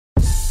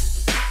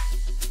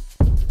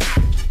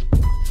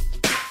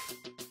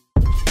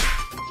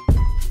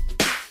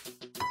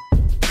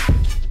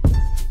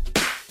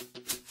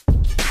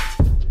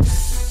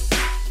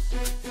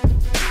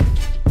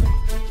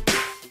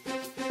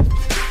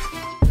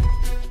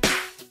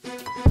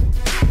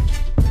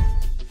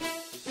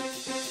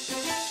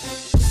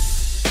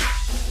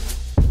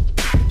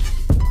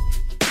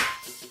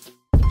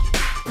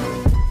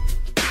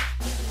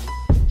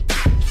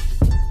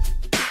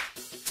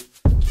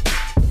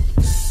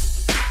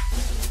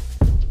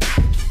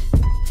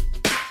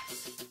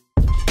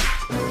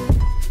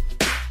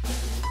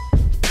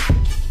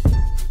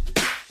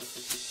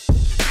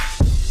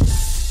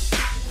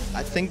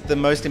think the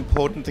most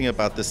important thing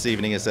about this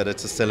evening is that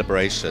it's a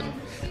celebration.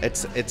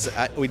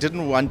 We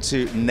didn't want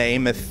to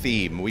name a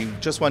theme. We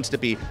just wanted to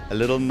be a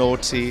little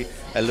naughty,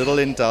 a little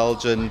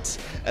indulgent,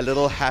 a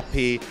little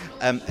happy.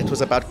 It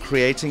was about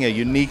creating a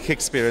unique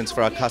experience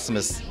for our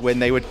customers when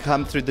they would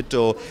come through the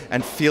door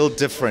and feel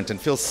different and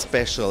feel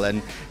special.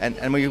 And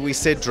we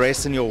said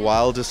dress in your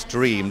wildest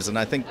dreams, and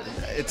I think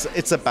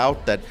it's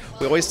about that.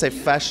 We always say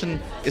fashion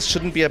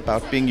shouldn't be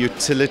about being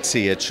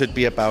utility. It should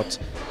be about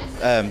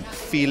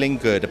feeling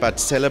good, about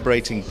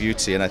celebrating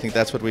beauty, and I think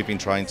that's what we've been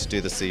trying to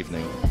do this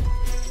evening.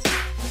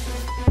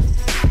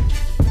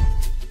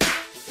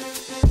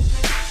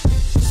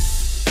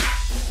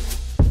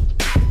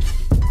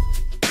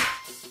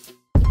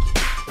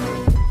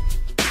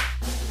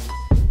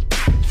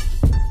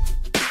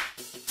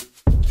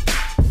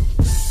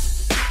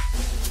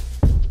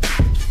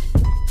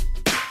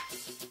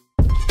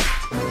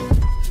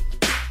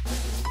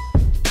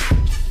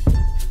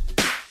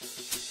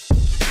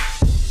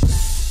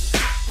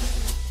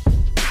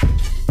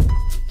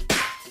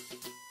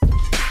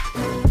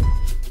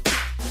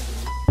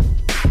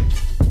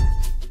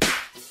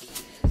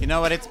 You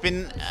know what, it's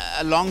been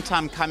a long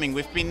time coming.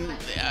 We've been,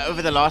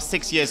 over the last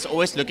 6 years,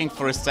 always looking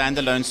for a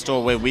standalone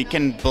store where we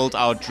can build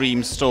our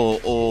dream store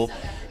or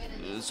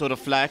sort of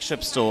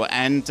flagship store.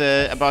 And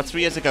about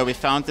 3 years ago, we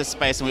found this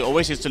space, and we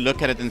always used to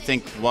look at it and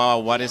think, wow,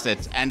 what is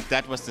it? And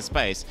that was the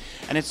space.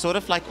 And it sort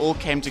of like all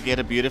came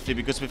together beautifully,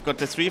 because we've got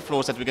the 3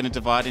 floors that we're going to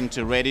divide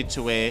into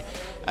ready-to-wear,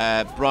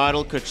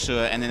 bridal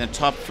couture, and then the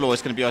top floor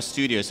is going to be our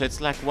studio. So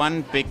it's like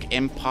one big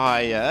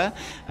empire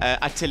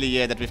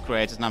atelier that we've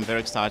created, and I'm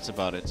very excited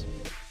about it.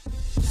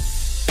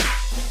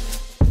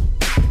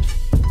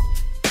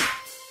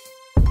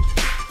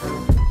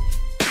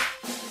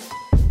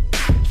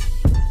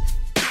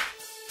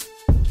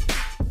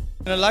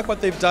 And I like what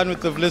they've done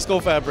with the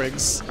Vlisco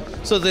fabrics.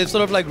 So they've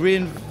sort of like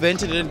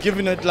reinvented it and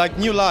given it like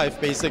new life,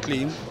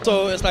 basically.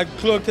 So it's like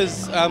KLûK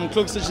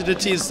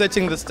CGDT is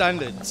setting the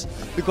standards,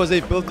 because they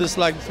built this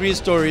like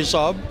 3-story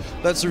shop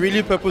that's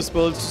really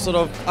purpose-built to sort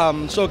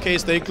of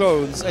showcase their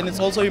clothes, and it's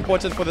also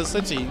important for the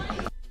city.